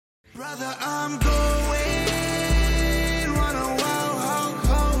Brother, I'm going run a wild Hulk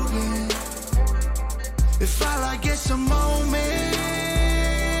Hogan. If all I get's a moment,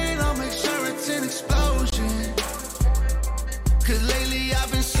 I'll make sure it's an explosion. Cause lately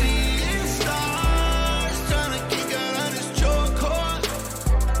I've been seeing stars, trying to kick out on this chokehold.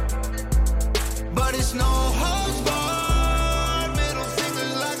 But it's no holds barred, middle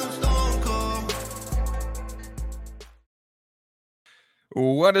fingers like I'm Stone Cold.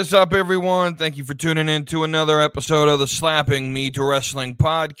 What is up, everyone? Thank you for tuning in to another episode of the Slapping Me to Wrestling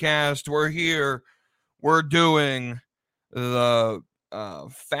podcast. We're here. We're doing the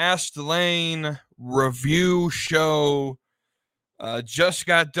Fastlane review show. Just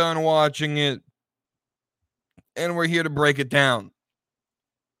got done watching it, and we're here to break it down.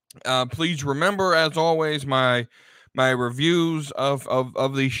 Please remember, as always, my reviews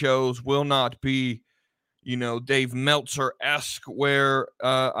of these shows will not be, Dave Meltzer-esque, where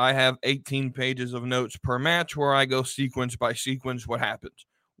I have 18 pages of notes per match where I go sequence by sequence. What happens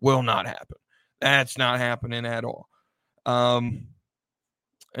will not happen. That's not happening at all. And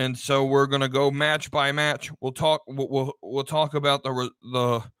so we're going to go match by match. We'll talk about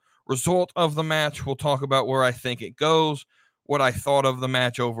the result of the match. We'll talk about where I think it goes, what I thought of the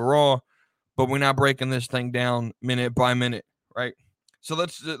match overall, but we're not breaking this thing down minute by minute, right? So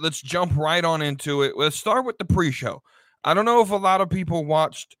let's jump right on into it. Let's start with the pre-show. I don't know if a lot of people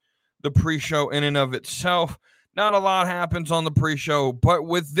watched the pre-show in and of itself. Not a lot happens on the pre-show, but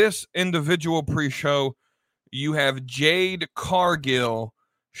with this individual pre-show, you have Jade Cargill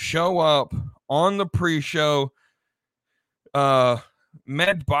show up on the pre-show,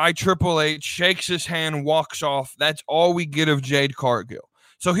 met by Triple H, shakes his hand, walks off. That's all we get of Jade Cargill.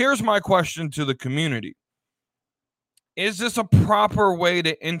 So here's my question to the community. Is this a proper way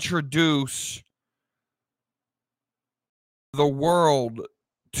to introduce the world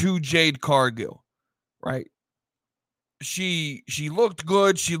to Jade Cargill, right? She looked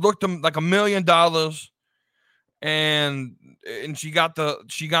good. She looked like $1 million, and she got to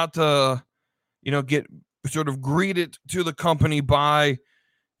get sort of greeted to the company by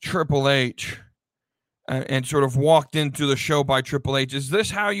Triple H, and sort of walked into the show by Triple H. Is this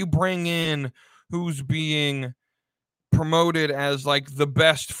how you bring in who's being promoted as like the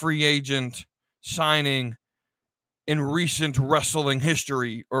best free agent signing in recent wrestling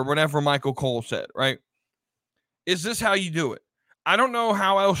history, or whatever Michael Cole said, right? Is this how you do it? I don't know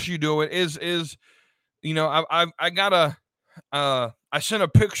how else you do it. I sent a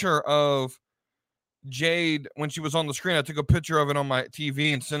picture of Jade when she was on the screen. I took a picture of it on my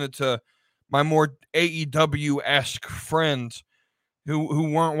TV and sent it to my more AEW-esque friends who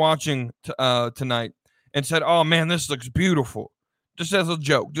weren't watching tonight, and said, "Oh man, this looks beautiful." Just as a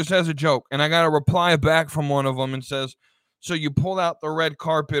joke. And I got a reply back from one of them and says, "So you pulled out the red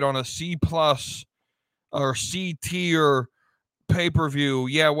carpet on a C+ or C tier pay-per-view.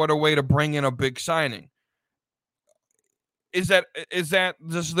 Yeah, what a way to bring in a big signing." Is that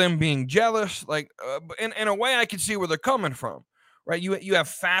just them being jealous? Like, in a way, I can see where they're coming from, right? You have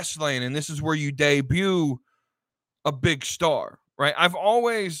Fastlane, and this is where you debut a big star, right? I've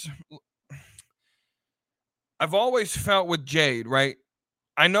always felt with Jade, right?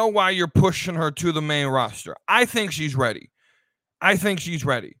 I know why you're pushing her to the main roster. I think she's ready. I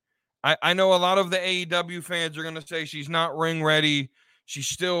know a lot of the AEW fans are going to say she's not ring ready. She's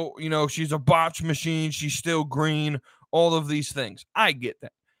still, she's a botch machine. She's still green. All of these things. I get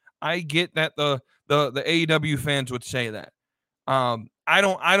that. The AEW fans would say that. I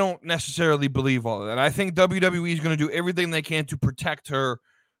don't necessarily believe all of that. I think WWE is going to do everything they can to protect her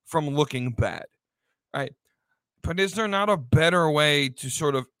from looking bad, right? But is there not a better way to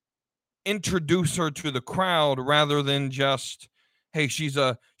sort of introduce her to the crowd rather than just, hey, she's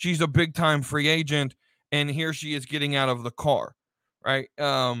a big time free agent and here she is getting out of the car, right?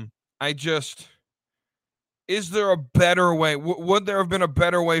 Is there a better way? Would there have been a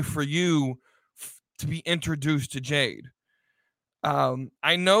better way for you to be introduced to Jade?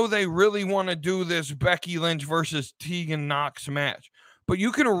 I know they really want to do this Becky Lynch versus Tegan Nox match, but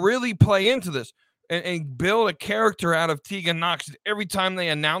you can really play into this and build a character out of Tegan Nox. Every time they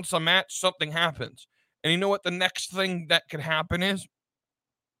announce a match, something happens. And you know what the next thing that could happen is?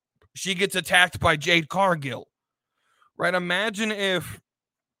 She gets attacked by Jade Cargill, right? Imagine if,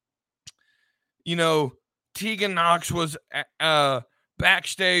 Tegan Nox was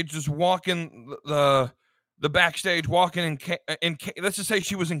backstage, just walking the backstage, walking in let's just say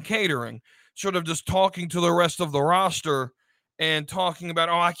she was in catering, sort of just talking to the rest of the roster and talking about,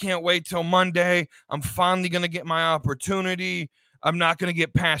 oh, I can't wait till Monday. I'm finally going to get my opportunity. I'm not going to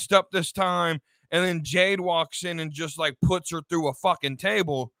get passed up this time. And then Jade walks in and just like puts her through a fucking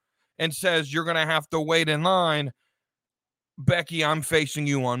table and says, you're going to have to wait in line. Becky, I'm facing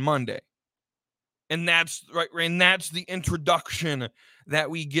you on Monday. And that's right. And that's the introduction that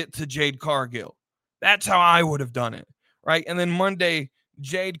we get to Jade Cargill. That's how I would have done it. Right. And then Monday,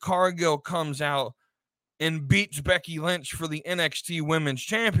 Jade Cargill comes out and beats Becky Lynch for the NXT Women's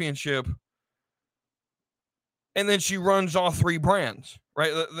Championship. And then she runs all three brands.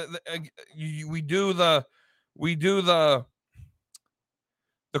 Right. We do the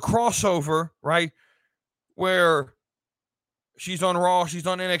crossover, right? Where she's on Raw, she's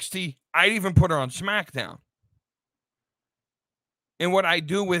on NXT. I'd even put her on SmackDown. And what I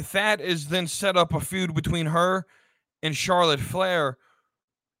do with that is then set up a feud between her and Charlotte Flair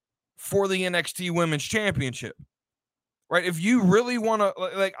for the NXT Women's Championship. Right? If you really want to,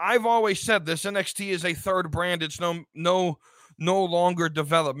 like I've always said, this NXT is a third brand. It's no longer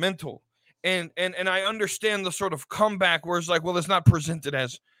developmental. And I understand the sort of comeback where it's like, well, it's not presented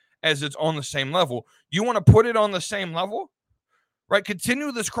as it's on the same level. You want to put it on the same level? Right?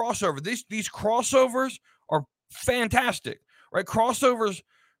 Continue this crossover. These crossovers are fantastic. Right? Crossovers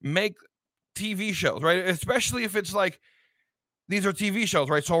make TV shows, right? Especially if it's like, these are TV shows,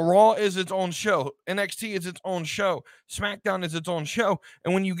 right? So Raw is its own show. NXT is its own show. SmackDown is its own show.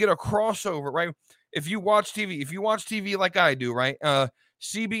 And when you get a crossover, right? If you watch TV like I do, right?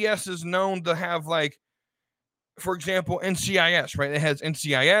 CBS is known to have, like, for example, NCIS, right? It has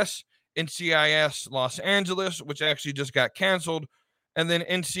NCIS Los Angeles, which actually just got canceled, and then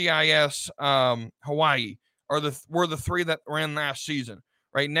NCIS Hawaii were the three that ran last season.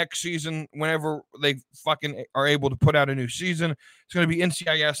 Right, next season, whenever they fucking are able to put out a new season, it's going to be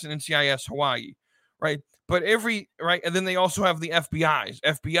NCIS and NCIS Hawaii, right? But and then they also have the FBIs,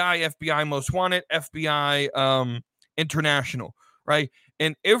 FBI Most Wanted, FBI International, right?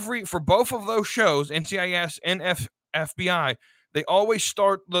 And for both of those shows, NCIS and FBI, they always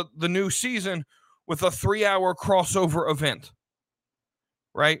start the new season with a 3-hour crossover event,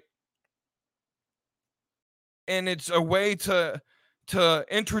 right? And it's a way to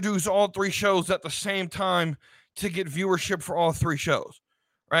introduce all three shows at the same time to get viewership for all three shows,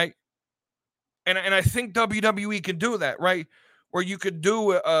 right? And I think WWE can do that, right? Where you could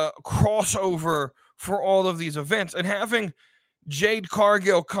do a crossover for all of these events, and having Jade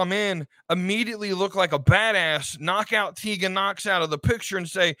Cargill come in, immediately look like a badass, knock out Tegan Knox out of the picture and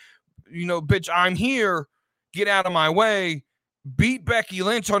say, bitch, I'm here, get out of my way, beat Becky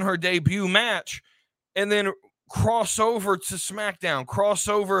Lynch on her debut match, and then cross over to SmackDown, cross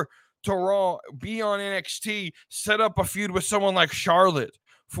over to Raw, be on NXT, set up a feud with someone like Charlotte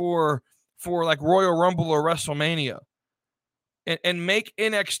for like Royal Rumble or WrestleMania, and make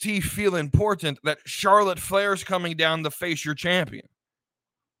NXT feel important that Charlotte Flair's coming down to face your champion.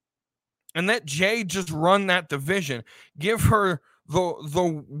 And let Jade just run that division. Give her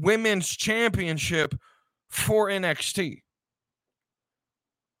the women's championship for NXT.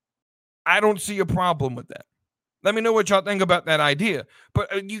 I don't see a problem with that. Let me know what y'all think about that idea.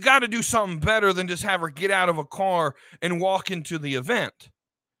 But you got to do something better than just have her get out of a car and walk into the event.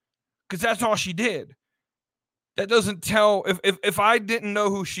 Because that's all she did. That doesn't tell, if I didn't know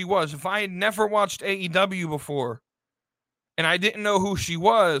who she was, if I had never watched AEW before, and I didn't know who she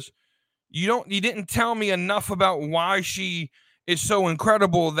was, you didn't tell me enough about why she is so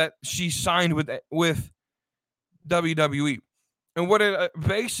incredible that she signed with WWE. And what it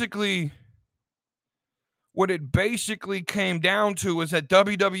basically came down to is that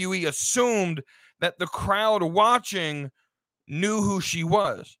WWE assumed that the crowd watching knew who she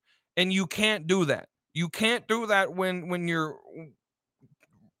was. And you can't do that. You can't do that when you're,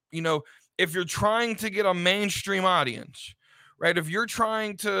 if you're trying to get a mainstream audience, right? If you're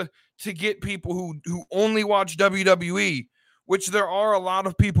trying to get people who only watch WWE, which there are a lot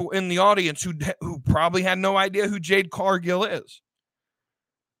of people in the audience who probably had no idea who Jade Cargill is.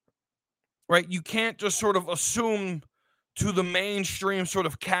 Right? You can't just sort of assume to the mainstream sort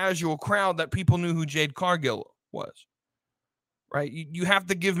of casual crowd that people knew who Jade Cargill was. Right? You have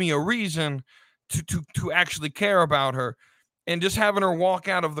to give me a reason to actually care about her. And just having her walk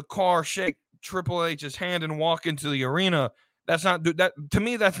out of the car, shake Triple H's hand, and walk into the arena, to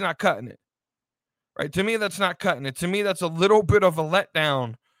me, that's not cutting it. Right? To me, that's not cutting it. To me, that's a little bit of a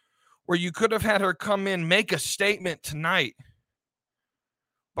letdown, where you could have had her come in, make a statement tonight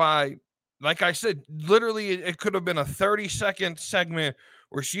by, like I said, literally, it could have been a 30-second segment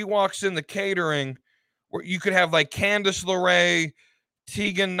where she walks in the catering, where you could have like Candice LeRae,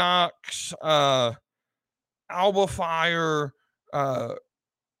 Tegan Knox, Alba Fire,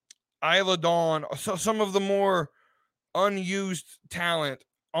 Isla Dawn, so some of the more unused talent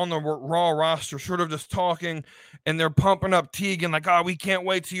on the Raw roster sort of just talking, and they're pumping up Tegan like, oh, we can't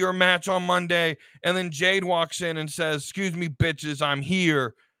wait to your match on Monday. And then Jade walks in and says, excuse me, bitches, I'm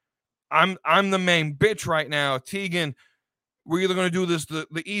here. I'm the main bitch right now. Tegan, we're either going to do this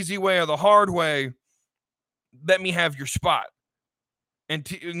the easy way or the hard way. Let me have your spot. And,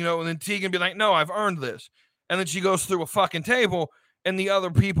 and then Tegan be like, no, I've earned this. And then she goes through a fucking table, and the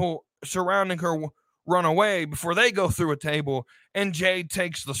other people surrounding her run away before they go through a table, and Jade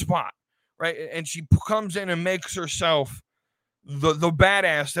takes the spot, right? And she comes in and makes herself the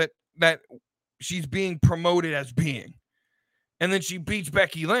badass that she's being promoted as being. And then she beats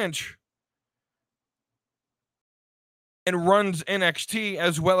Becky Lynch and runs NXT,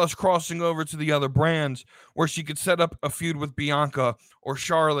 as well as crossing over to the other brands where she could set up a feud with Bianca or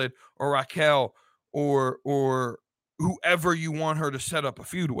Charlotte or Raquel or whoever you want her to set up a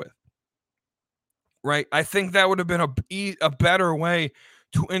feud with. Right? I think that would have been a better way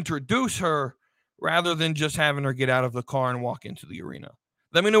to introduce her rather than just having her get out of the car and walk into the arena.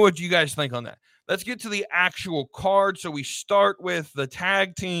 Let me know what you guys think on that. Let's get to the actual card. So we start with the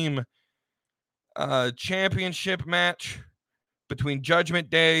tag team championship match between Judgment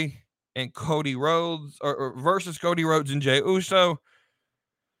Day and Cody Rhodes, or versus Cody Rhodes and Jey Uso,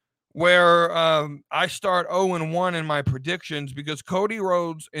 where I start 0-1 in my predictions because Cody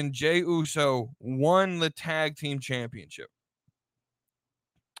Rhodes and Jey Uso won the tag team championship.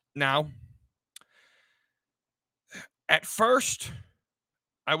 Now, at first,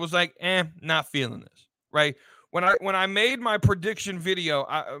 I was like, not feeling this, right? When I made my prediction video,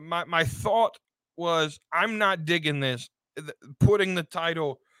 my thought was, I'm not digging this, putting the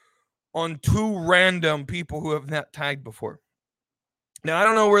title on two random people who have not tagged before. Now, I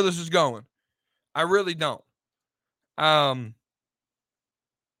don't know where this is going. I really don't. I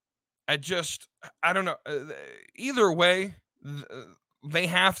don't know. Either way, they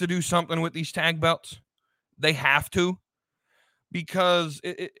have to do something with these tag belts. They have to, because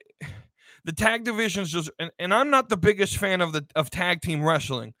the tag division's just, and I'm not the biggest fan of tag team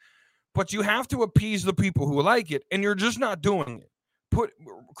wrestling, but you have to appease the people who like it, and you're just not doing it.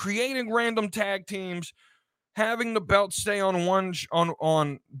 Creating random tag teams, having the belts stay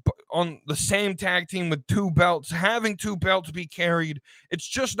on the same tag team with two belts, having two belts be carried, it's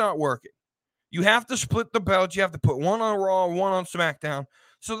just not working. You have to split the belts. You have to put one on Raw, one on SmackDown,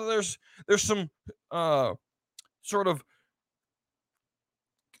 so that there's some sort of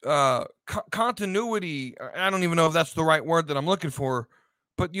continuity. I don't even know if that's the right word that I'm looking for,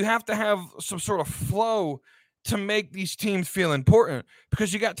 but you have to have some sort of flow to make these teams feel important,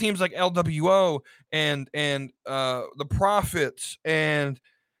 because you got teams like LWO and the Profits and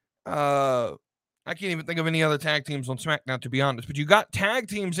I can't even think of any other tag teams on SmackDown, to be honest, but you got tag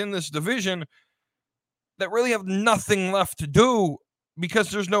teams in this division that really have nothing left to do because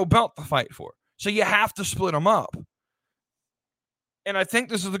there's no belt to fight for. So you have to split them up. And I think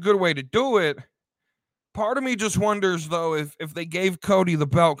this is a good way to do it. Part of me just wonders, though, if they gave Cody the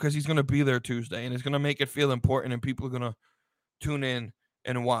belt because he's going to be there Tuesday and it's going to make it feel important and people are going to tune in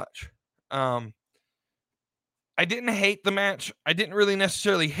and watch. I didn't hate the match. I didn't really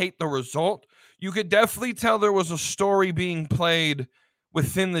necessarily hate the result. You could definitely tell there was a story being played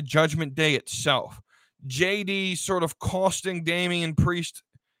within the Judgment Day itself. JD sort of costing Damian Priest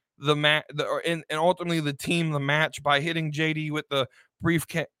the match, and ultimately the team the match by hitting JD with the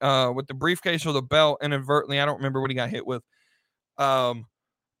briefcase or the belt inadvertently. I don't remember what he got hit with,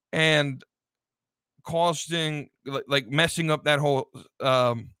 and costing like messing up that whole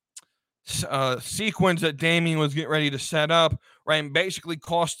sequence that Damian was getting ready to set up, right? And basically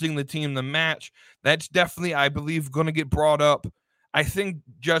costing the team the match. That's definitely, I believe, going to get brought up. I think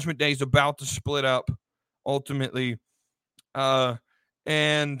Judgment Day is about to split up ultimately.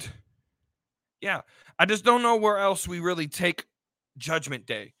 And yeah, I just don't know where else we really take Judgment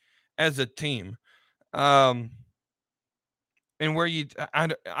Day as a team. And where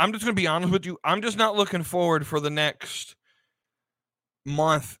I'm just going to be honest with you. I'm just not looking forward for the next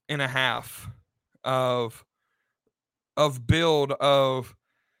month and a half of build of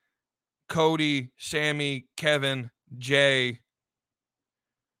Cody, Sammy, Kevin, Jay,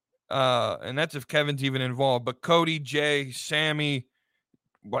 and that's if Kevin's even involved, but Cody, Jay, Sammy,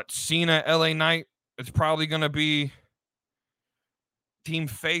 Cena, LA Knight, it's probably going to be team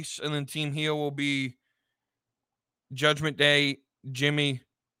face, and then team heel will be Judgment Day, Jimmy,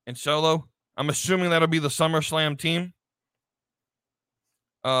 and Solo. I'm assuming that'll be the SummerSlam team.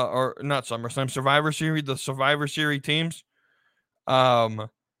 Or not SummerSlam, Survivor Series, the Survivor Series teams. And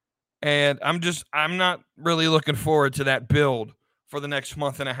I'm not really looking forward to that build for the next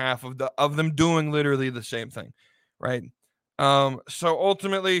month and a half of them doing literally the same thing, right? So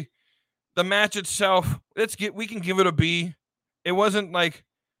ultimately, the match itself, we can give it a B. It wasn't like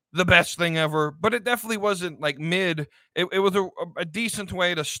the best thing ever, but it definitely wasn't like mid. It was a decent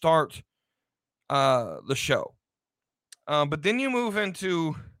way to start the show. But then you move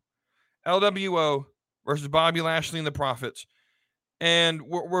into LWO versus Bobby Lashley and the Profits, and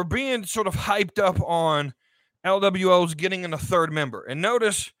we're being sort of hyped up on LWO's getting in a third member. And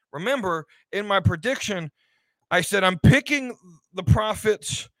remember, in my prediction, I said I'm picking the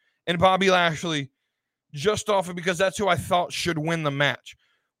Profits and Bobby Lashley just off of because that's who I thought should win the match.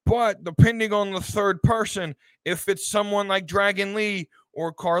 But depending on the third person, if it's someone like Dragon Lee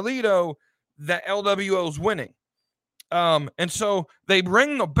or Carlito, that LWO's winning. And so they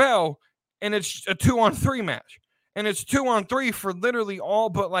ring the bell, and it's a 2-on-3 match. And it's 2-on-3 for literally all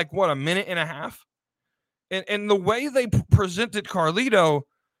but like, a minute and a half. And the way they presented Carlito,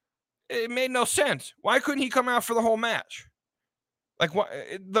 it made no sense. Why couldn't he come out for the whole match? Like, what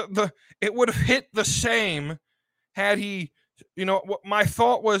it would have hit the same had he, what my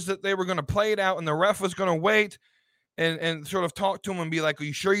thought was that they were going to play it out and the ref was going to wait and sort of talk to him and be like,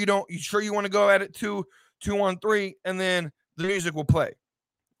 you sure you want to go at it 2-on-3, and then the music will play,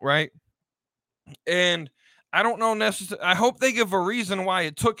 right? And I don't know necessarily. I hope they give a reason why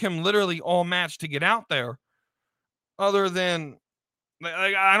it took him literally all match to get out there, other than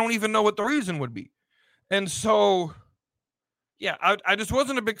I don't even know what the reason would be. And so, yeah, I just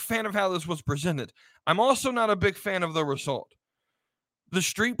wasn't a big fan of how this was presented. I'm also not a big fan of the result. The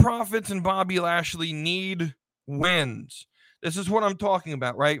Street Profits and Bobby Lashley need wins. This is what I'm talking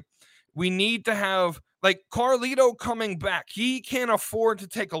about, right? We need to have, like, Carlito coming back. He can't afford to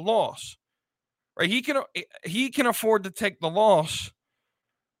take a loss, right? He can afford to take the loss,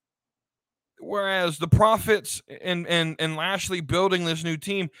 whereas the Profits and Lashley building this new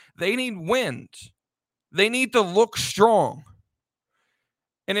team, they need wins. They need to look strong.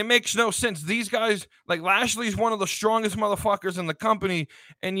 And it makes no sense. These guys, like Lashley's one of the strongest motherfuckers in the company,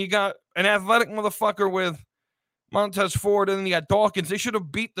 and you got an athletic motherfucker with Montez Ford, and then you got Dawkins. They should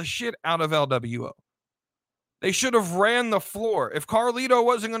have beat the shit out of LWO. They should have ran the floor. If Carlito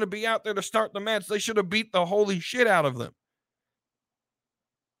wasn't going to be out there to start the match, they should have beat the holy shit out of them.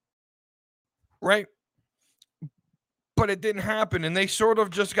 Right? But it didn't happen, and they sort of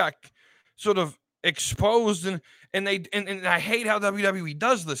just got sort of exposed, and I hate how WWE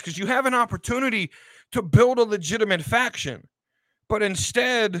does this, because you have an opportunity to build a legitimate faction, but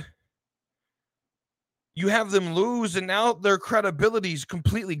instead you have them lose, and now their credibility is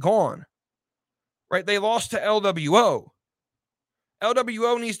completely gone. Right? They lost to LWO.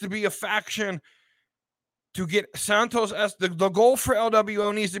 LWO needs to be a faction to get Santos. The goal for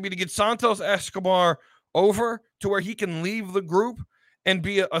LWO needs to be to get Santos Escobar over to where he can leave the group and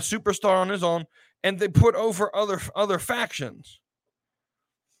be a superstar on his own, and they put over other factions.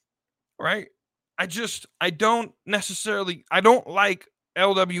 Right? I don't like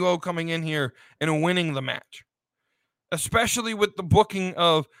LWO coming in here and winning the match, especially with the booking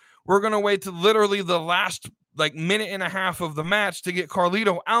of, we're going to wait to literally the last minute and a half of the match to get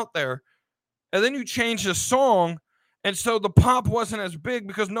Carlito out there. And then you change the song. And so the pop wasn't as big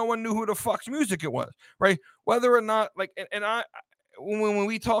because no one knew who the fuck's music it was, right? Whether or not, when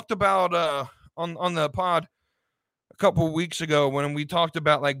we talked about on the pod a couple of weeks ago, when we talked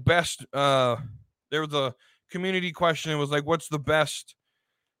about best, there was a community question. It was like, what's the best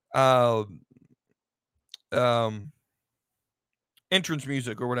entrance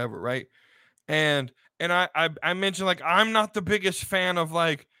music or whatever, right? And I mentioned, I'm not the biggest fan of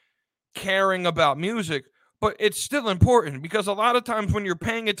caring about music, but it's still important, because a lot of times when you're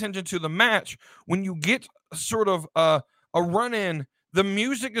paying attention to the match, when you get sort of a run in, the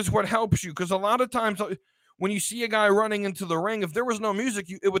music is what helps you. Because a lot of times when you see a guy running into the ring, if there was no music,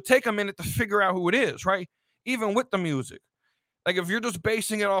 it would take a minute to figure out who it is, right? Even with the music. If you're just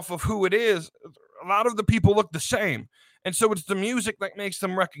basing it off of who it is, a lot of the people look the same. And so it's the music that makes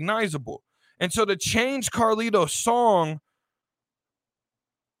them recognizable. And so to change Carlito's song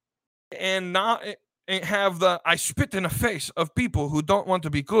and not have the I spit in the face of people who don't want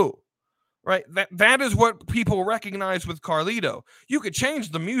to be cool, right? That is what people recognize with Carlito. You could change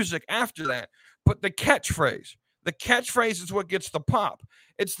the music after that, but the catchphrase is what gets the pop.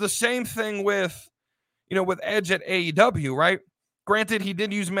 It's the same thing with Edge at AEW, right? Granted, he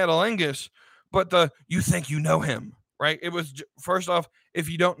did use Metalingus, but you think you know him, right? It was, first off, if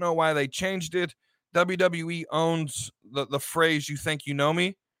you don't know why they changed it, WWE owns the phrase "you think you know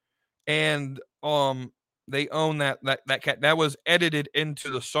me," and they own that was edited into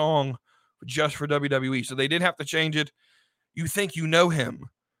the song just for WWE, so they did have to change it. You think you know him,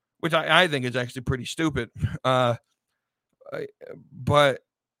 which I think is actually pretty stupid. But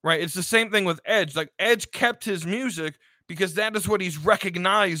right, it's the same thing with Edge. Like Edge kept his music because that is what he's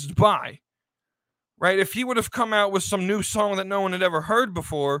recognized by. Right? If he would have come out with some new song that no one had ever heard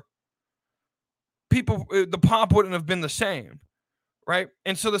before, the pop wouldn't have been the same. Right?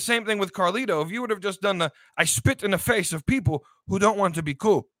 And so the same thing with Carlito. If you would have just done I spit in the face of people who don't want to be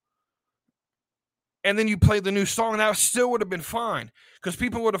cool, and then you played the new song, that still would have been fine because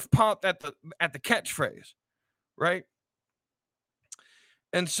people would have popped at the catchphrase, right?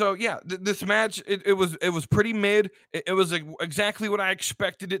 And so yeah, this match it was pretty mid. It was exactly what I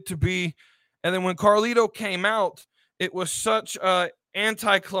expected it to be. And then when Carlito came out, it was such a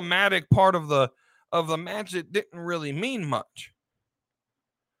anticlimactic part of the match. It didn't really mean much.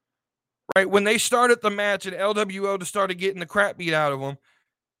 Right, when they started the match and LWO just started getting the crap beat out of them,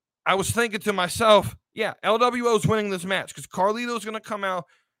 I was thinking to myself, yeah, LWO's winning this match because Carlito's going to come out,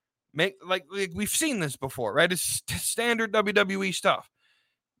 make like we've seen this before, right? It's standard WWE stuff,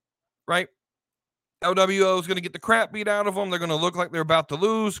 right? LWO's going to get the crap beat out of them. They're going to look like they're about to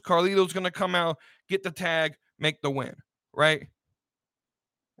lose. Carlito's going to come out, get the tag, make the win, right?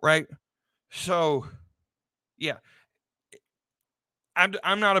 Right? So, yeah.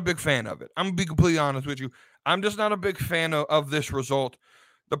 I'm not a big fan of it. I'm going to be completely honest with you. I'm just not a big fan of this result.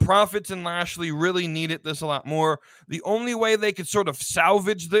 The Profits and Lashley really needed this a lot more. The only way they could sort of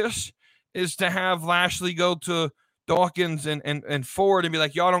salvage this is to have Lashley go to Dawkins and Ford and be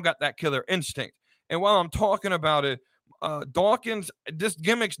like, y'all don't got that killer instinct. And while I'm talking about it, Dawkins, this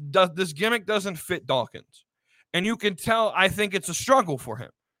gimmick doesn't fit Dawkins. And you can tell, I think it's a struggle for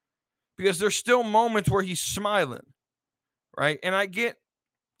him because there's still moments where he's smiling. Right. And I get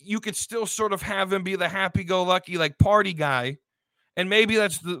you could still sort of have him be the happy-go-lucky, like party guy. And maybe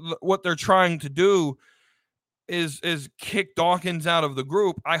that's what they're trying to do is kick Dawkins out of the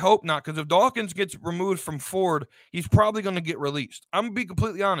group. I hope not, because if Dawkins gets removed from Ford, he's probably going to get released. I'm going to be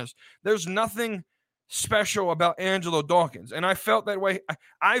completely honest. There's nothing special about Angelo Dawkins. And I felt that way.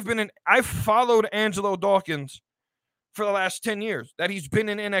 I've followed Angelo Dawkins for the last 10 years that he's been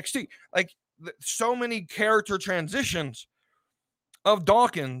in NXT. Like so many character transitions of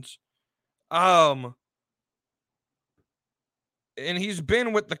Dawkins. And he's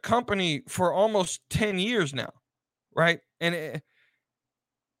been with the company for almost 10 years now, right? And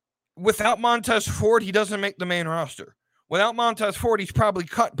without Montez Ford, he doesn't make the main roster. Without Montez Ford, he's probably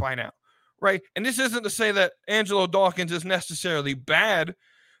cut by now, right? And this isn't to say that Angelo Dawkins is necessarily bad,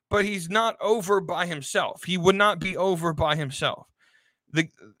 but he's not over by himself. He would not be over by himself.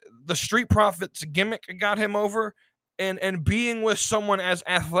 The Street Profits gimmick got him over, and being with someone as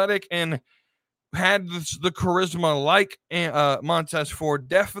athletic and had the charisma like Montez Ford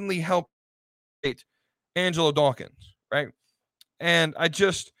definitely helped Angelo Dawkins, right? And I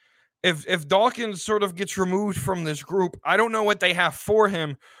just, if Dawkins sort of gets removed from this group, I don't know what they have for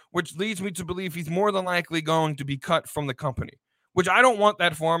him, which leads me to believe he's more than likely going to be cut from the company, which I don't want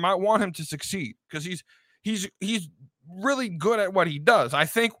that for him. I want him to succeed because he's really good at what he does. I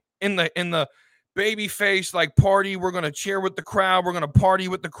think in the baby face, like party, we're going to cheer with the crowd, we're going to party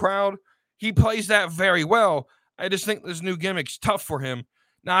with the crowd, he plays that very well. I just think this new gimmick's tough for him.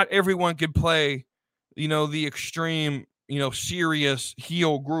 Not everyone can play, the extreme, serious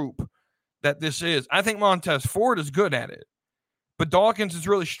heel group that this is. I think Montez Ford is good at it, but Dawkins is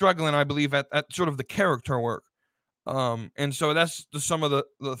really struggling, I believe, at sort of the character work. And so that's some of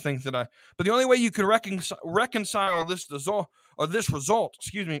the things that but the only way you can reconcile this result,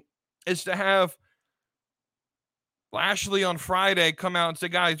 is to have Lashley on Friday come out and say,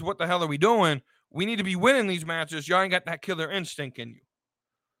 guys, what the hell are we doing? We need to be winning these matches. Y'all ain't got that killer instinct in you.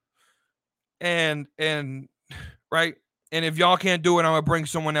 And right. And if y'all can't do it, I'm going to bring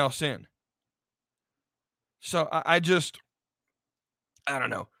someone else in. So I don't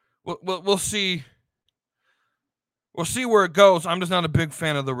know. We'll see. We'll see where it goes. I'm just not a big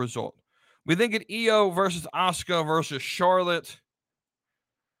fan of the result. We think it Io versus Asuka versus Charlotte.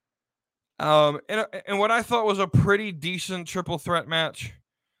 And what I thought was a pretty decent triple threat match.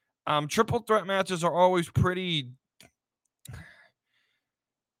 Triple threat matches are always pretty.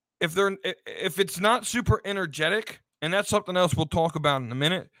 If it's not super energetic, and that's something else we'll talk about in a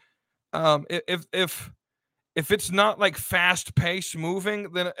minute. If it's not like fast pace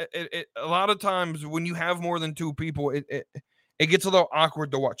moving, then it a lot of times when you have more than two people, it gets a little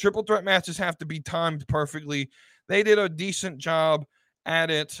awkward to watch. Triple threat matches have to be timed perfectly. They did a decent job at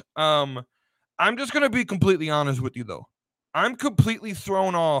it. I'm just going to be completely honest with you, though. I'm completely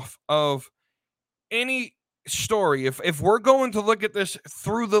thrown off of any story. If we're going to look at this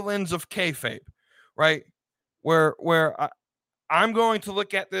through the lens of kayfabe, right, where I'm going to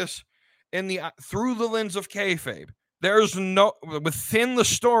look at this through the lens of kayfabe, There's no, within the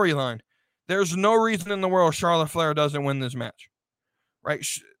storyline, there's no reason in the world Charlotte Flair doesn't win this match, right?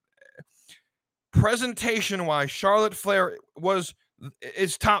 Presentation wise, Charlotte Flair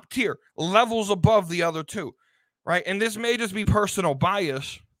is top tier, levels above the other two, right? And this may just be personal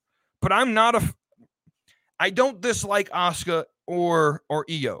bias, but I don't dislike Asuka or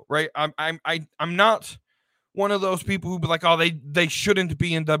Io, right? I'm not one of those people who be like, oh, they shouldn't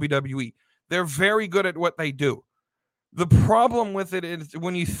be in WWE. They're very good at what they do. The problem with it is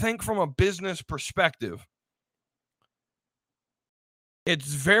when you think from a business perspective, it's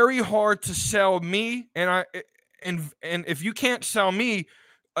very hard to sell me, and if you can't sell me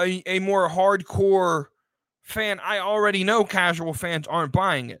a more hardcore fan, I already know casual fans aren't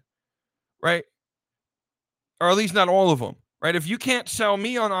buying it, right? Or at least not all of them, right? If you can't sell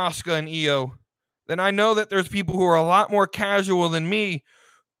me on Asuka and Io, then I know that there's people who are a lot more casual than me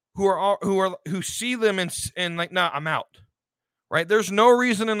who see them and like, nah, I'm out. Right? There's no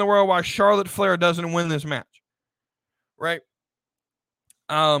reason in the world why Charlotte Flair doesn't win this match. Right?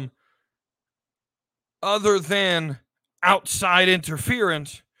 Other than outside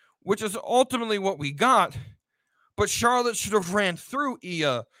interference, which is ultimately what we got, but Charlotte should have ran through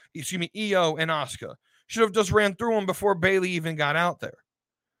Io and Asuka. Should have just ran through them before Bayley even got out there.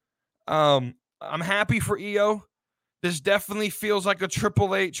 I'm happy for Io. This definitely feels like a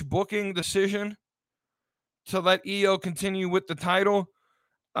Triple H booking decision to let Io continue with the title.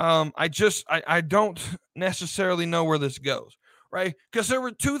 I don't necessarily know where this goes, right? Because there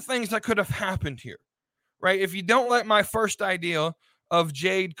were two things that could have happened here, right? If you don't like my first idea of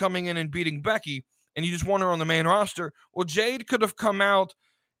Jade coming in and beating Becky and you just want her on the main roster, well, Jade could have come out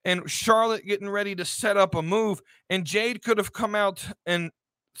and Charlotte getting ready to set up a move, and Jade could have come out and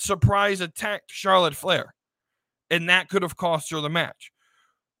surprise attacked Charlotte Flair, and that could have cost her the match,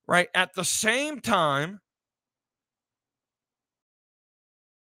 right? At the same time,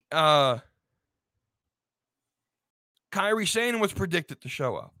 Kairi Sane was predicted to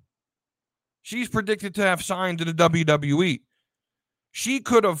show up. She's predicted to have signed to the WWE. She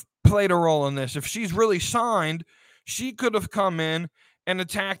could have played a role in this. If she's really signed, she could have come in and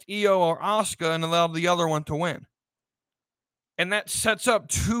attacked Io or Asuka and allowed the other one to win. And that sets up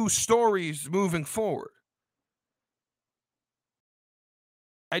two stories moving forward.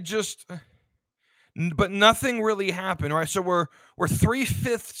 But nothing really happened, right? So we're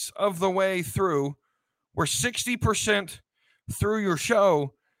 3/5 of the way through. We're 60% through your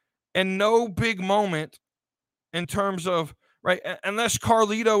show, and no big moment in terms of, right? Unless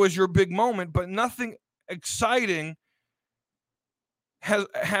Carlito is your big moment, but nothing exciting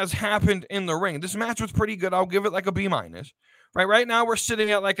has happened in the ring. This match was pretty good. I'll give it like a B-. Right now we're sitting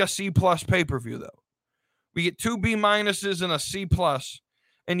at like a C+ pay-per-view though. We get 2 B- and a C+,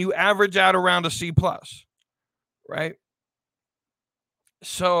 and you average out around a C+, right?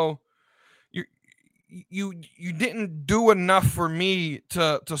 So you didn't do enough for me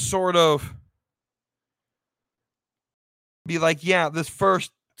to sort of be like, yeah, this first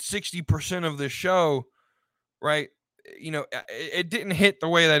 60% of this show, right? You know, it didn't hit the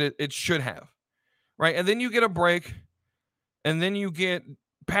way that it should have, right? And then you get a break, and then you get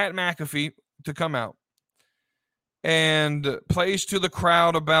Pat McAfee to come out and plays to the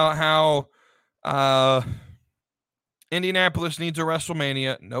crowd about how Indianapolis needs a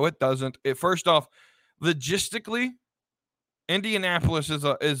WrestleMania. No, it doesn't. First off, logistically, Indianapolis is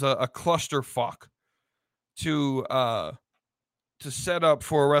a clusterfuck to set up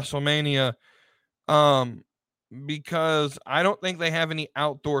for a WrestleMania, because I don't think they have any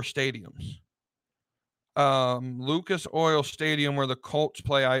outdoor stadiums. Lucas Oil Stadium, where the Colts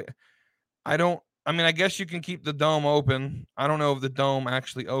play, I guess you can keep the dome open. I don't know if the dome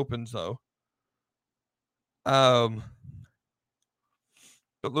actually opens though. But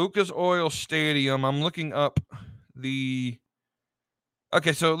Lucas Oil Stadium, I'm looking up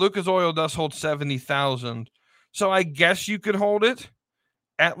okay, so Lucas Oil does hold 70,000. So I guess you could hold it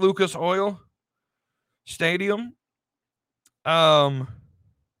at Lucas Oil Stadium. The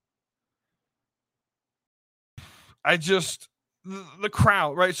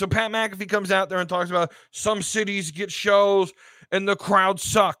crowd, right? So Pat McAfee comes out there and talks about some cities get shows and the crowd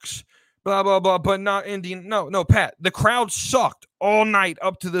sucks, blah, blah, blah, but not Indian. No, Pat, the crowd sucked all night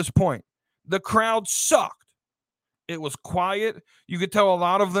up to this point. The crowd sucked. It was quiet. You could tell a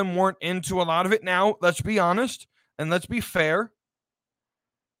lot of them weren't into a lot of it. Now, let's be honest and let's be fair.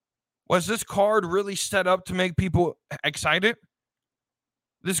 Was this card really set up to make people excited?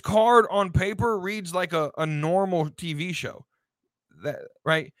 This card on paper reads like a normal TV show. That,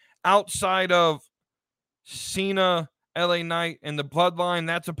 right? Outside of Cena, LA Knight, and the Bloodline,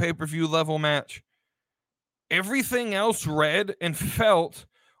 that's a pay-per-view level match. Everything else read and felt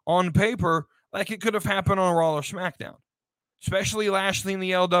on paper like it could have happened on Raw or SmackDown, especially Lashley in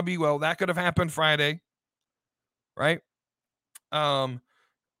the LWO. That could have happened Friday, right? And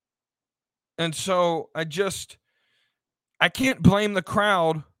so I can't blame the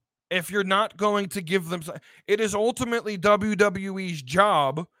crowd if you're not going to give them. It is ultimately WWE's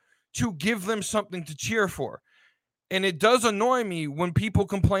job to give them something to cheer for. And it does annoy me when people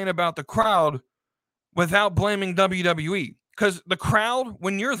complain about the crowd without blaming WWE, because the crowd,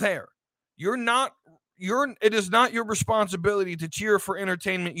 when you're there, it is not your responsibility to cheer for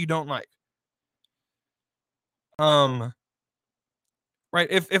entertainment you don't like. Right.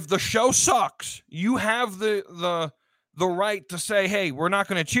 If the show sucks, you have the right to say, hey, we're not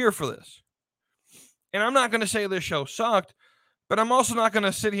going to cheer for this. And I'm not going to say this show sucked, but I'm also not going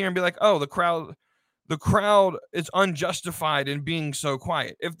to sit here and be like, oh, the crowd is unjustified in being so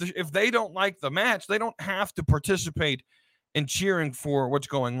quiet. If they don't like the match, they don't have to participate in cheering for what's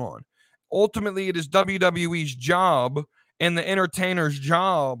going on. Ultimately, it is WWE's job and the entertainer's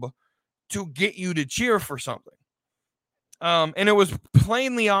job to get you to cheer for something. And it was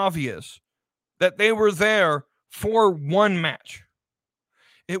plainly obvious that they were there for one match.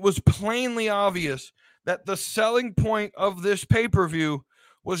 It was plainly obvious that the selling point of this pay-per-view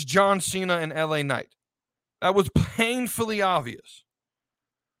was John Cena and LA Knight. That was painfully obvious.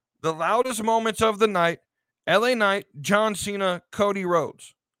 The loudest moments of the night, LA Knight, John Cena, Cody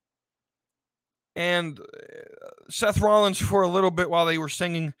Rhodes. And Seth Rollins for a little bit while they were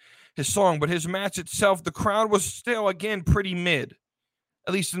singing his song. But his match itself, the crowd was still, again, pretty mid.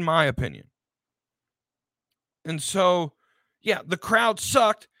 At least in my opinion. And so, yeah, the crowd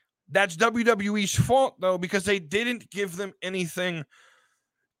sucked. That's WWE's fault, though, because they didn't give them anything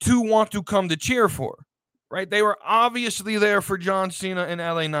to want to come to cheer for. Right? They were obviously there for John Cena and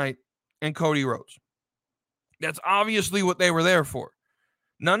LA Knight and Cody Rhodes. That's obviously what they were there for.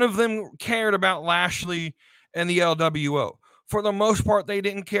 None of them cared about Lashley and the LWO. For the most part, they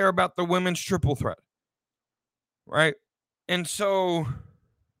didn't care about the women's triple threat. Right? And so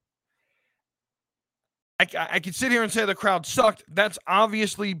I could sit here and say the crowd sucked. That's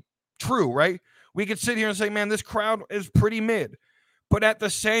obviously true, right? We could sit here and say, man, this crowd is pretty mid. But at the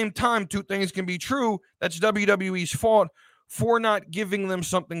same time, two things can be true. That's WWE's fault for not giving them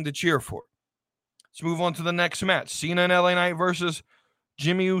something to cheer for. Let's move on to the next match. Cena and LA Knight versus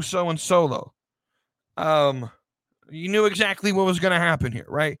Jimmy Uso and Solo. You knew exactly what was going to happen here,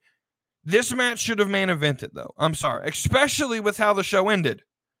 right? This match should have main evented, though. I'm sorry. Especially with how the show ended,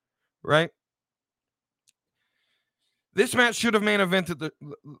 right? This match should have main evented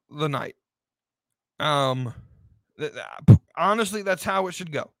the night. Honestly, that's how it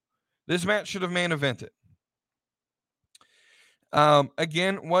should go. This match should have main evented.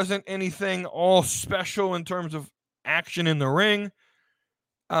 Again, wasn't anything all special in terms of action in the ring.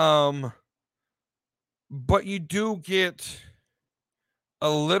 But you do get a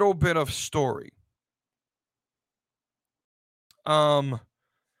little bit of story.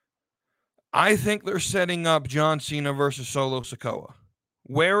 I think they're setting up John Cena versus Solo Sikoa.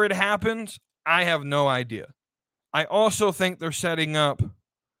 Where it happens, I have no idea. I also think they're setting up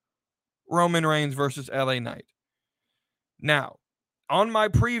Roman Reigns versus LA Knight. Now, on my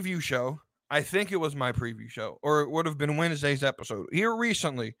preview show, I think it was my preview show, or it would have been Wednesday's episode. Here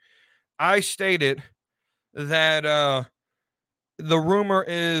recently, I stated that the rumor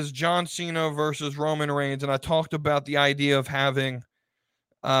is John Cena versus Roman Reigns, and I talked about the idea of having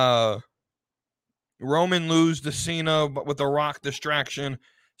Roman lose to Cena, but with a Rock distraction,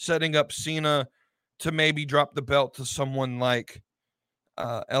 setting up Cena to maybe drop the belt to someone like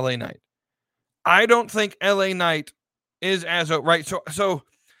LA Knight. I don't think LA Knight is as a right. So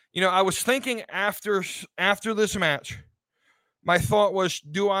I was thinking after this match, my thought was,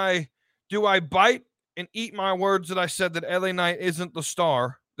 do I bite and eat my words that I said that LA Knight isn't the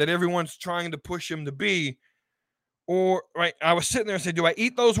star that everyone's trying to push him to be? Or right, I was sitting there and said, do I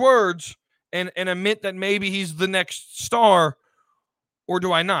eat those words and admit that maybe he's the next star, or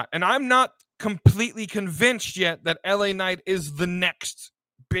do I not? And I'm not completely convinced yet that LA Knight is the next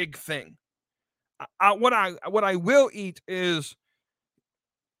big thing. What I will eat is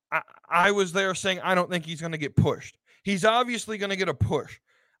I was there saying I don't think he's going to get pushed. He's obviously going to get a push.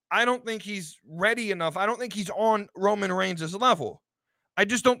 I don't think he's ready enough. I don't think he's on Roman Reigns' level. I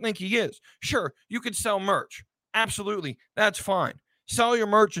just don't think he is. Sure, you could sell merch. Absolutely. That's fine. Sell your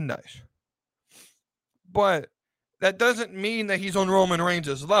merchandise. But that doesn't mean that he's on Roman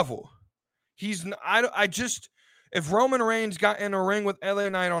Reigns' level. If Roman Reigns got in a ring with LA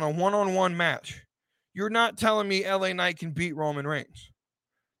Knight on a one-on-one match, you're not telling me LA Knight can beat Roman Reigns.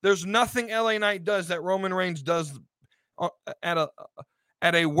 There's nothing LA Knight does that Roman Reigns does at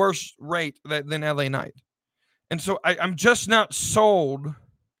a worse rate than LA Knight. And so I'm just not sold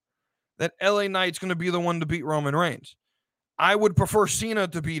that LA Knight's going to be the one to beat Roman Reigns. I would prefer Cena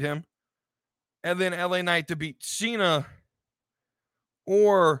to beat him and then LA Knight to beat Cena,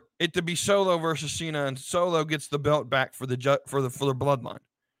 or it to be Solo versus Cena and Solo gets the belt back for the bloodline.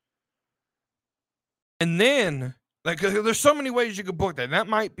 And then, like, there's so many ways you could book that. That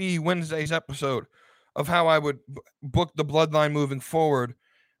might be Wednesday's episode of how I would book the bloodline moving forward.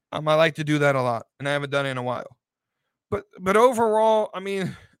 I like to do that a lot, and I haven't done it in a while. But overall, I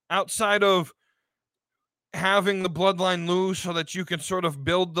mean, outside of having the bloodline lose so that you can sort of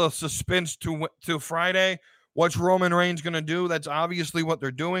build the suspense to Friday, what's Roman Reigns going to do? That's obviously what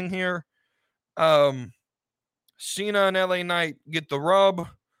they're doing here. Cena and LA Knight get the rub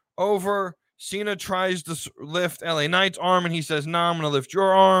over. Cena tries to lift LA Knight's arm, and he says, "No, I'm going to lift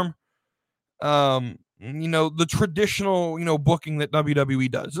your arm." The traditional, booking that WWE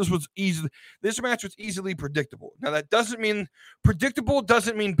does. This match was easily predictable. Now, that doesn't mean predictable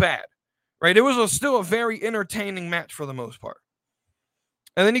doesn't mean bad, right? It was still a very entertaining match for the most part.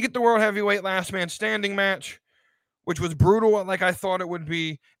 And then you get the World Heavyweight Last Man Standing match, which was brutal like I thought it would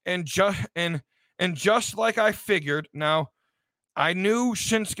be. And just like I figured, now, I knew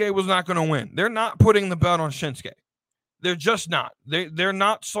Shinsuke was not going to win. They're not putting the belt on Shinsuke. They're just not. They're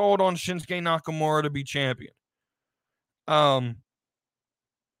not sold on Shinsuke Nakamura to be champion. I'm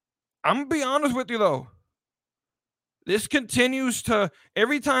going to be honest with you, though. This continues to,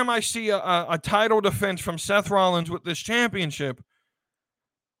 every time I see a title defense from Seth Rollins with this championship,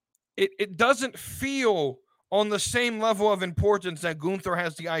 it doesn't feel on the same level of importance that Gunther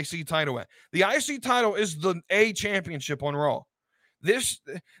has the IC title at. The IC title is the A championship on Raw. They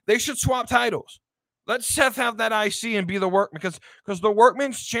should swap titles. Let Seth have that IC and be the work, because the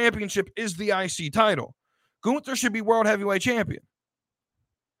Workman's Championship is the IC title. Gunther should be World Heavyweight Champion,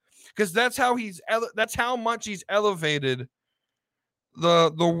 because that's how much he's elevated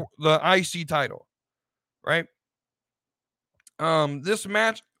the IC title, right? This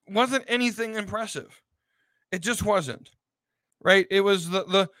match wasn't anything impressive. It just wasn't, right? It was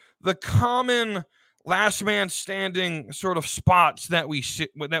the common last man standing sort of spots that we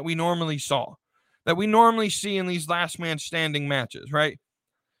normally see in these last man standing matches, right?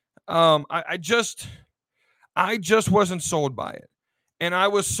 I just wasn't sold by it. And I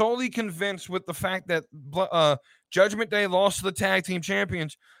was solely convinced with the fact that Judgment Day lost to the tag team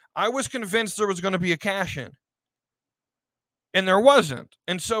champions. I was convinced there was going to be a cash in, and there wasn't.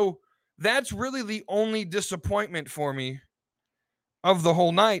 And so that's really the only disappointment for me of the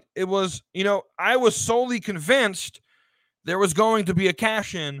whole night. It was, I was solely convinced there was going to be a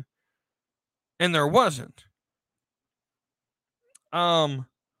cash in, and there wasn't.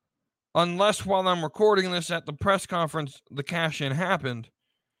 Unless while I'm recording this at the press conference, the cash-in happened,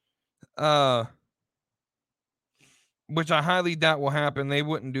 which I highly doubt will happen. They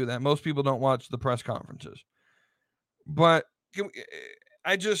wouldn't do that. Most people don't watch the press conferences. But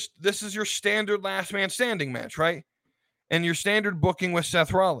this is your standard last man standing match, right? And your standard booking with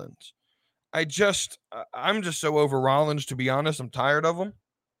Seth Rollins. I'm just so over Rollins, to be honest. I'm tired of him.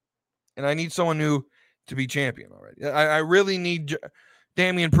 And I need someone new to be champion already. I really need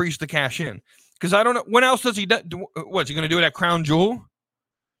Damian Priest to cash in, because I don't know when else does he do. What's he going to do it at Crown Jewel?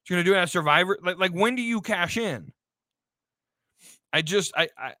 He's going to do it at Survivor. Like when do you cash in? I don't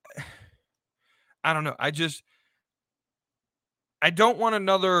know. I don't want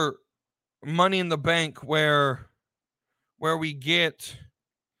another Money in the Bank where we get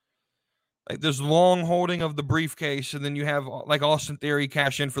like this long holding of the briefcase, and then you have like Austin Theory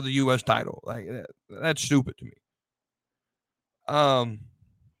cash in for the U.S. title. Like that's stupid to me.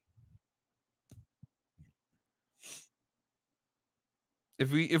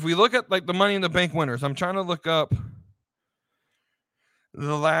 If we look at like the Money in the Bank winners, I'm trying to look up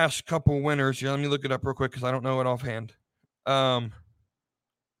the last couple winners here. Let me look it up real quick because I don't know it offhand.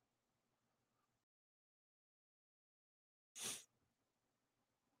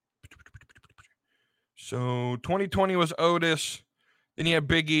 So 2020 was Otis, then you had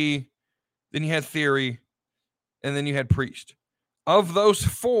Big E, then you had Theory, and then you had Priest. Of those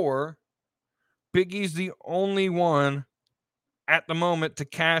four, Big E's the only one at the moment to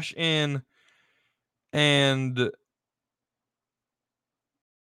cash in and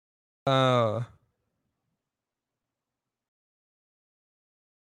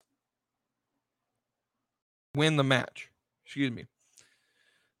win the match. Excuse me.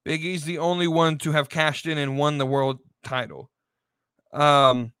 Big E's the only one to have cashed in and won the world title.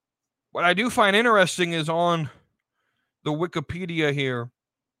 What I do find interesting is on the Wikipedia here,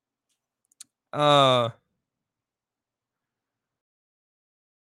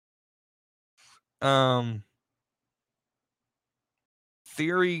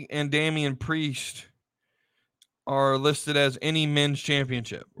 Theory and Damian Priest are listed as any men's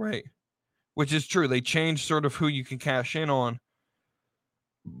championship, right? Which is true. They changed sort of who you can cash in on.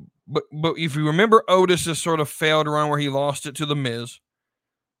 But if you remember Otis's sort of failed run where he lost it to The Miz,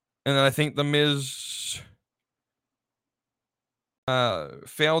 and then I think The Miz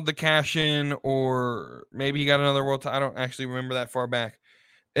failed to cash in, or maybe he got another world title. I don't actually remember that far back.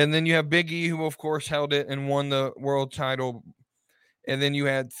 And then you have Big E, who of course held it and won the world title. And then you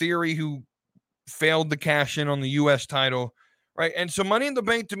had Theory, who failed to cash in on the U.S. title, right? And so Money in the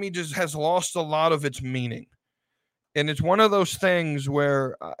Bank to me just has lost a lot of its meaning. And it's one of those things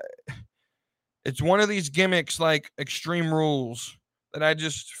where it's one of these gimmicks like Extreme Rules that I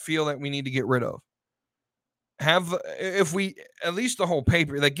just feel that we need to get rid of. If we, at least the whole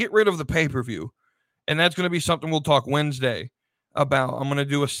paper, like get rid of the pay-per-view. And that's going to be something we'll talk Wednesday about. I'm going to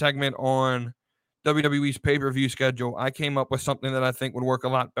do a segment on WWE's pay-per-view schedule. I came up with something that I think would work a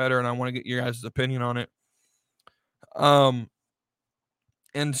lot better, and I want to get your guys' opinion on it.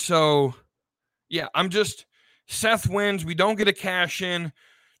 And so, yeah, Seth wins. We don't get a cash in.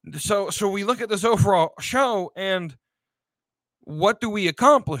 So we look at this overall show, and what do we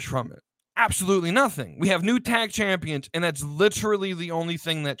accomplish from it? Absolutely nothing. We have new tag champions, and that's literally the only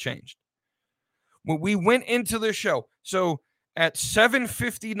thing that changed. When we went into the show, so at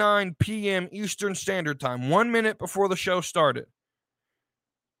 7:59 p.m. Eastern Standard Time, 1 minute before the show started,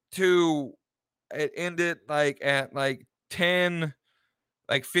 to it ended at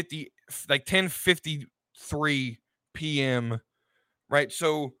 10:53 p.m. Right,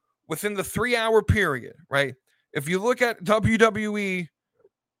 so within the 3-hour period, right? If you look at WWE,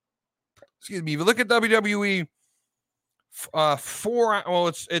 if you look at WWE,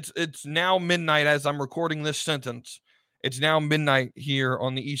 it's now midnight as I'm recording this sentence. It's now midnight here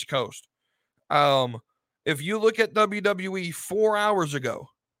on the East Coast. If you look at WWE 4 hours ago,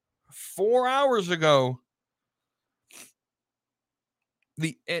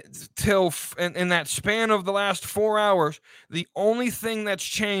 in that span of the last 4 hours, the only thing that's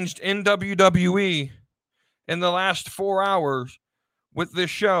changed in WWE in the last 4 hours with this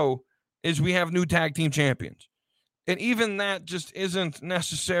show is we have new tag team champions. And even that just isn't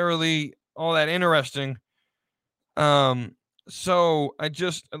necessarily all that interesting. So I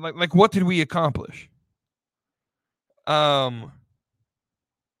just like what did we accomplish? What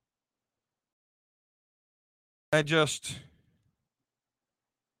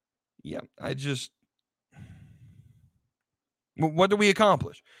do we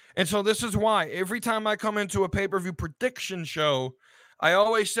accomplish? And so this is why every time I come into a pay-per-view prediction show, I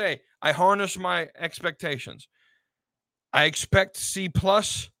always say I harness my expectations. I expect C+,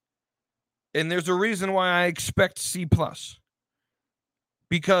 and there's a reason why I expect C+.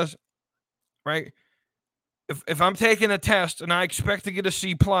 Because, right, if I'm taking a test and I expect to get a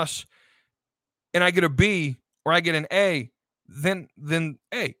C+, and I get a B or I get an A, then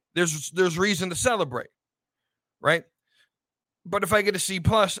hey, there's reason to celebrate, right? But if I get a C+,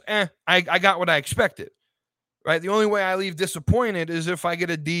 I got what I expected, right? The only way I leave disappointed is if I get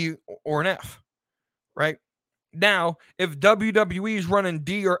a D or an F, right? Now, if WWE is running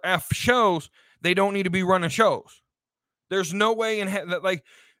D or F shows, they don't need to be running shows. There's no way in that like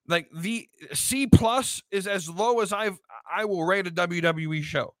the C+ is as low as I will rate a WWE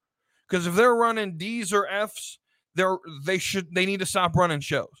show. Because if they're running D's or F's, they need to stop running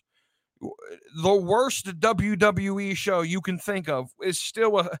shows. The worst WWE show you can think of is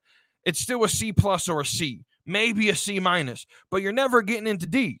still a C+ or a C, maybe a C-, but you're never getting into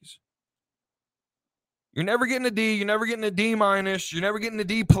D's. You're never getting a D, you're never getting a D-, you're never getting a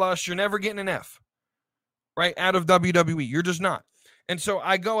D+, you're never getting an F, right, out of WWE. You're just not. And so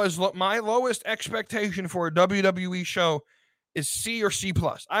I go as my lowest expectation for a WWE show is C or C+.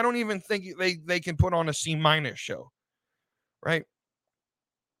 I don't even think they can put on a C- show, right?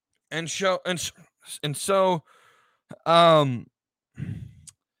 And so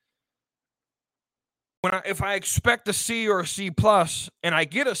if I expect a C or a C+ and I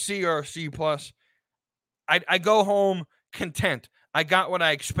get a C or a C+, I go home content. I got what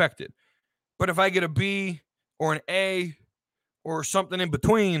I expected. But if I get a B or an A or something in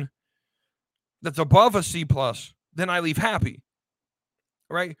between that's above a C+, then I leave happy,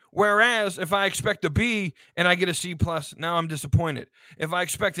 right? Whereas if I expect a B and I get a C+, now I'm disappointed. If I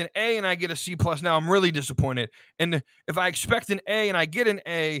expect an A and I get a C+, now I'm really disappointed. And if I expect an A and I get an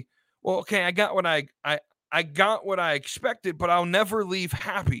A, well, okay, I got what I got what I expected, but I'll never leave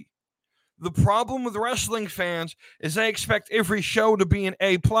happy. The problem with wrestling fans is they expect every show to be an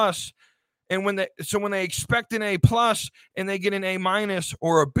A+, And when they expect an A+ and they get an A-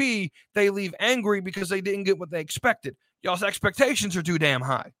 or a B, they leave angry because they didn't get what they expected. Y'all's expectations are too damn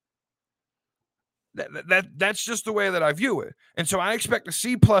high. That's just the way that I view it. And so I expect a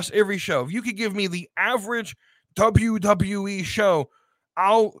C+ every show. If you could give me the average WWE show,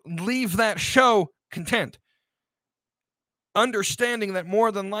 I'll leave that show content, understanding that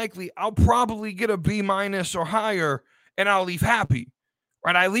more than likely I'll probably get a B- or higher, and I'll leave happy.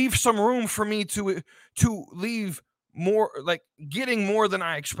 Right? I leave some room for me to leave more, like getting more than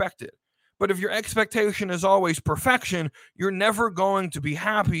I expected. But if your expectation is always perfection, you're never going to be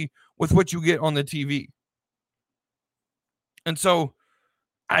happy with what you get on the TV. And so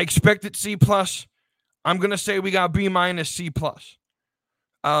I expected C+. I'm going to say we got B-, C+.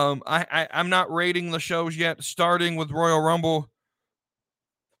 I'm not rating the shows yet. Starting with Royal Rumble,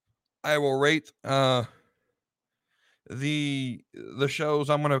 I will rate the shows.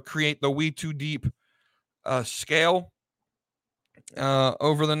 I'm going to create the We Too Deep scale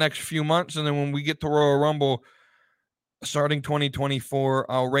over the next few months. And then when we get to Royal Rumble, starting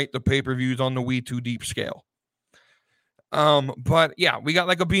 2024, I'll rate the pay-per-views on the We Too Deep scale. But yeah, we got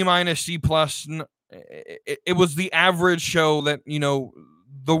like a B-, C+. It was the average show that,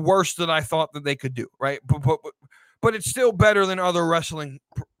 the worst that I thought that they could do, right? But it's still better than other wrestling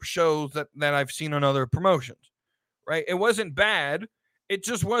shows that I've seen on other promotions, right? It wasn't bad. It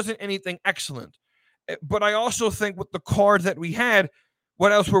just wasn't anything excellent. But I also think with the card that we had,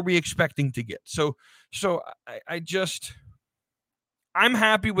 what else were we expecting to get? So I'm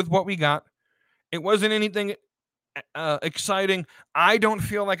happy with what we got. It wasn't anything exciting. I don't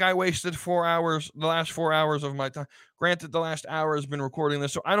feel like I wasted the last 4 hours of my time. Granted, the last hour has been recording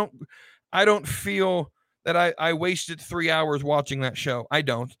this, so I don't feel that I wasted 3 hours watching that show. I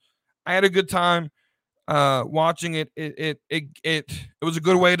don't. I had a good time watching it. It was a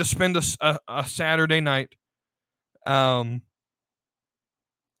good way to spend a Saturday night. And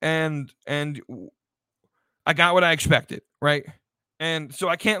I got what I expected, right? And so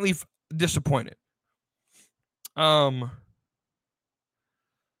I can't leave disappointed. I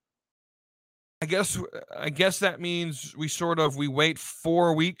guess that means we wait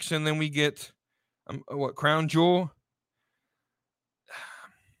 4 weeks and then we get Crown Jewel.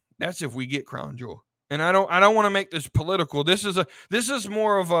 That's if we get Crown Jewel. And I don't want to make this political. This is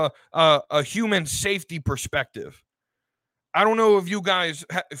more of a human safety perspective. I don't know if you guys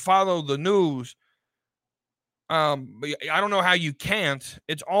follow the news. But I don't know how you can't.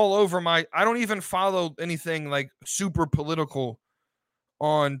 It's all over I don't even follow anything like super political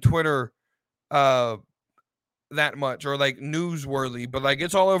on Twitter that much, or like newsworthy, but like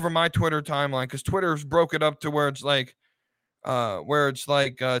it's all over my Twitter timeline, because Twitter's broke it up to where it's like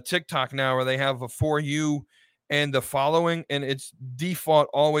TikTok now, where they have a For You and the following, and it's default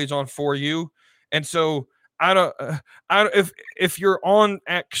always on For You. And so I don't if you're on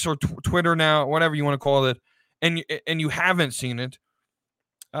X or Twitter now, whatever you want to call it, and you haven't seen it,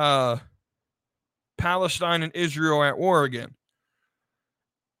 Palestine and Israel at war again.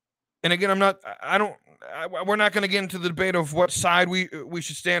 And again, we're not going to get into the debate of what side we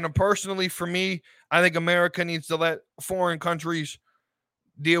should stand on. Personally, for me, I think America needs to let foreign countries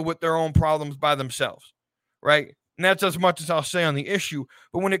deal with their own problems by themselves, right? And that's as much as I'll say on the issue.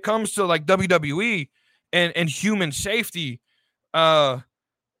 But when it comes to like WWE and human safety,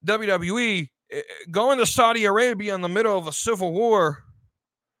 WWE going to Saudi Arabia in the middle of a civil war,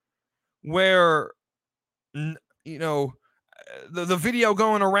 where the video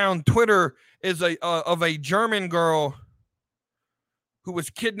going around Twitter is of a German girl who was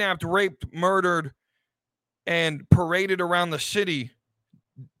kidnapped, raped, murdered, and paraded around the city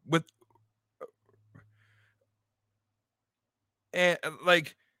with, and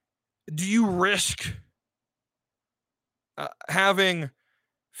like, do you risk having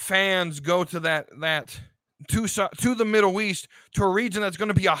fans go to to the Middle East, to a region that's going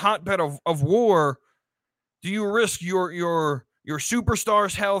to be a hotbed of war? Do you risk your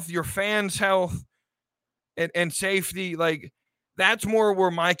superstars' health, your fans' health, and safety? Like, that's more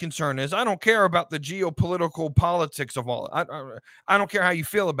where my concern is. I don't care about the geopolitical politics of all. I don't care how you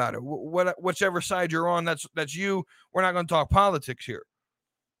feel about it. Whichever side you're on, that's you. We're not going to talk politics here.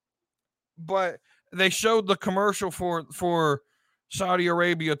 But they showed the commercial for Saudi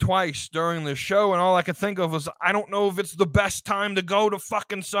Arabia twice during the show, and all I could think of was, I don't know if it's the best time to go to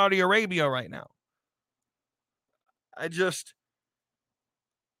fucking Saudi Arabia right now.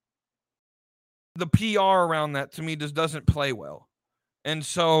 The PR around that, to me, just doesn't play well. And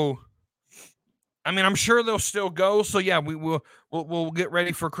so, I mean, I'm sure they'll still go. So yeah, we'll get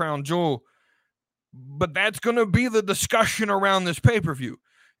ready for Crown Jewel. But that's going to be the discussion around this pay-per-view.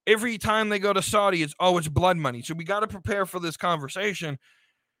 every time they go to Saudi, it's blood money. So we got to prepare for this conversation.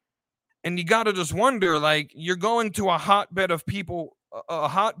 And you got to just wonder, like, you're going to a hotbed of people, a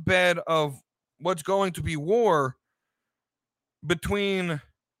hotbed of what's going to be war between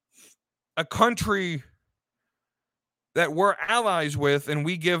a country that we're allies with and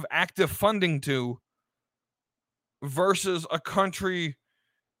we give active funding to versus a country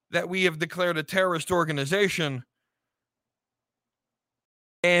that we have declared a terrorist organization,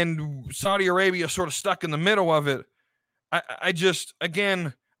 and Saudi Arabia is sort of stuck in the middle of it. I just,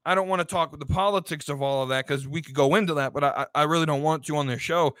 again, I don't want to talk with the politics of all of that because we could go into that, but I really don't want to on this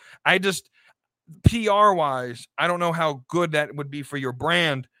show. I just, PR-wise, I don't know how good that would be for your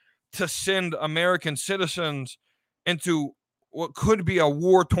brand to send American citizens into what could be a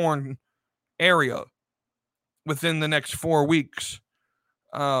war-torn area within the next 4 weeks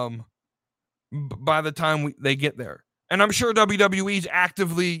by the time they get there. And I'm sure WWE's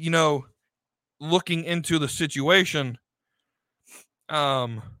actively, looking into the situation.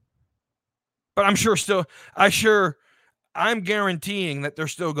 But I'm guaranteeing that they're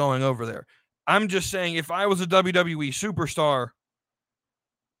still going over there. I'm just saying, if I was a WWE superstar,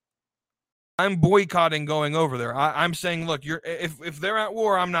 I'm boycotting going over there. I'm saying, look, if they're at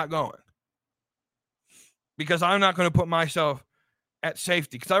war, I'm not going. Because I'm not going to put myself at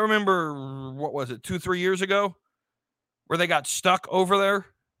safety. Because I remember, 2-3 years ago, where they got stuck over there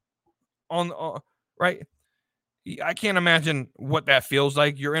right? I can't imagine what that feels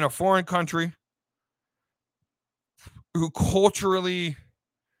like. You're in a foreign country who culturally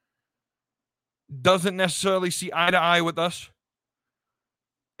doesn't necessarily see eye to eye with us,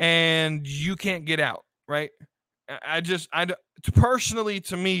 and you can't get out, right? Personally,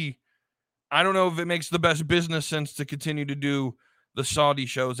 to me, I don't know if it makes the best business sense to continue to do the Saudi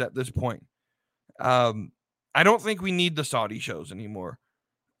shows at this point. I don't think we need the Saudi shows anymore,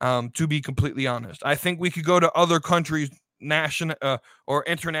 to be completely honest. I think we could go to other countries, or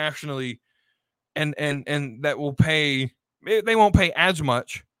internationally, and that will pay. They won't pay as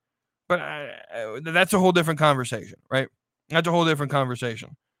much, but that's a whole different conversation, right? That's a whole different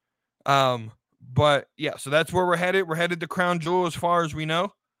conversation. But yeah, so that's where we're headed. We're headed to Crown Jewel as far as we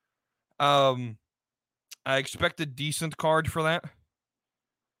know. I expect a decent card for that.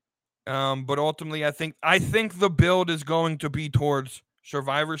 But ultimately, I think the build is going to be towards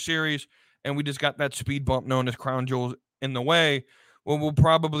Survivor Series, and we just got that speed bump known as Crown Jewel in the way. Well, we'll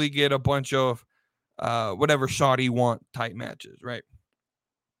probably get a bunch of whatever Saudi want type matches, right?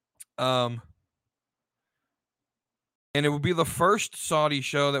 And it will be the first Saudi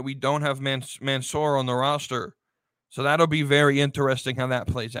show that we don't have Mansoor on the roster, so that'll be very interesting how that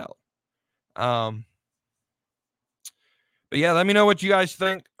plays out. But yeah, let me know what you guys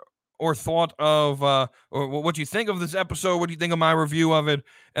think or thought of, or what you think of this episode. What do you think of my review of it?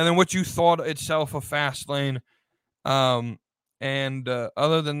 And then what you thought itself of Fastlane. And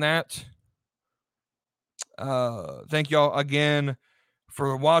other than that, thank y'all again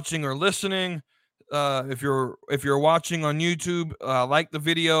for watching or listening. If you're watching on YouTube, like the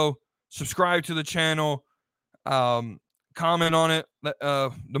video, subscribe to the channel, comment on it.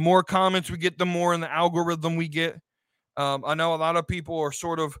 The more comments we get, the more in the algorithm we get. I know a lot of people are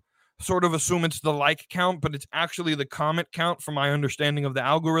sort of assume it's the like count, but it's actually the comment count from my understanding of the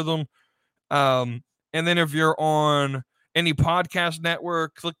algorithm. And then if you're on any podcast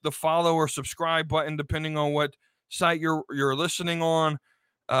network, click the follow or subscribe button, depending on what site you're listening on.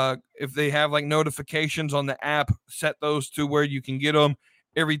 If they have like notifications on the app, set those to where you can get them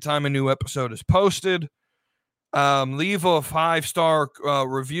every time a new episode is posted. Leave a 5-star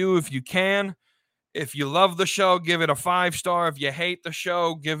review if you can. If you love the show, give it a 5-star. If you hate the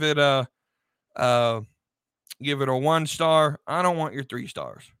show, give it a 1 star. I don't want your 3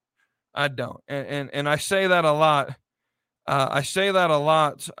 stars. I don't. And I say that a lot.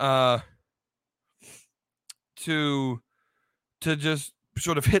 To just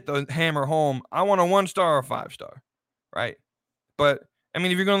sort of hit the hammer home. I want a 1 star or a 5-star, right? But I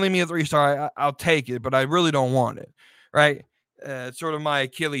mean, if you're gonna leave me a 3-star, I'll take it. But I really don't want it, right? It's sort of my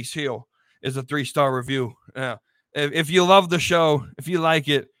Achilles heel is a 3-star review. If you love the show, if you like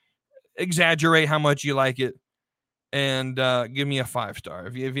it, exaggerate how much you like it, and give me a 5-star.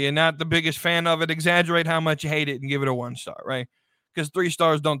 If you're not the biggest fan of it, exaggerate how much you hate it and give it a 1 star, right? Because 3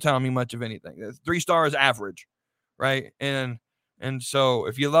 stars don't tell me much of anything. 3 stars average, right? And so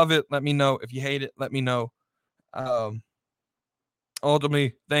if you love it, let me know. If you hate it, let me know.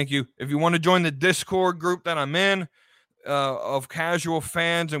 Ultimately, thank you. If you want to join the Discord group that I'm in, of casual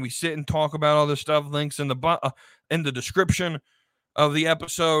fans, and we sit and talk about all this stuff, links in the description of the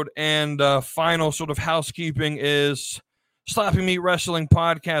episode. And final sort of housekeeping is Slapping Meat Wrestling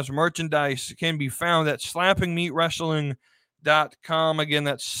podcast merchandise can be found at slappingmeatwrestling.com. Again,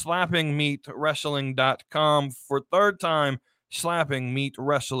 that's slappingmeatwrestling.com. For third time,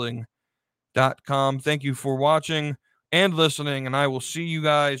 slappingmeatwrestling.com. Thank you for watching and listening, and I will see you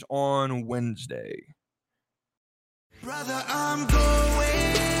guys on Wednesday. Brother, I'm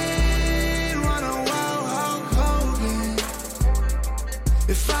going, run a wild Hulk Hogan.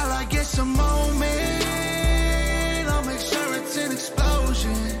 If I get some moment, I'll make sure it's an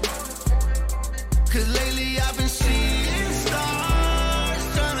explosion. Cause lately I've been seeing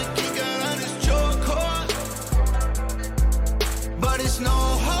stars, trying to kick out on this chokehold. But it's no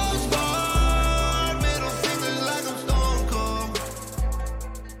holds barred.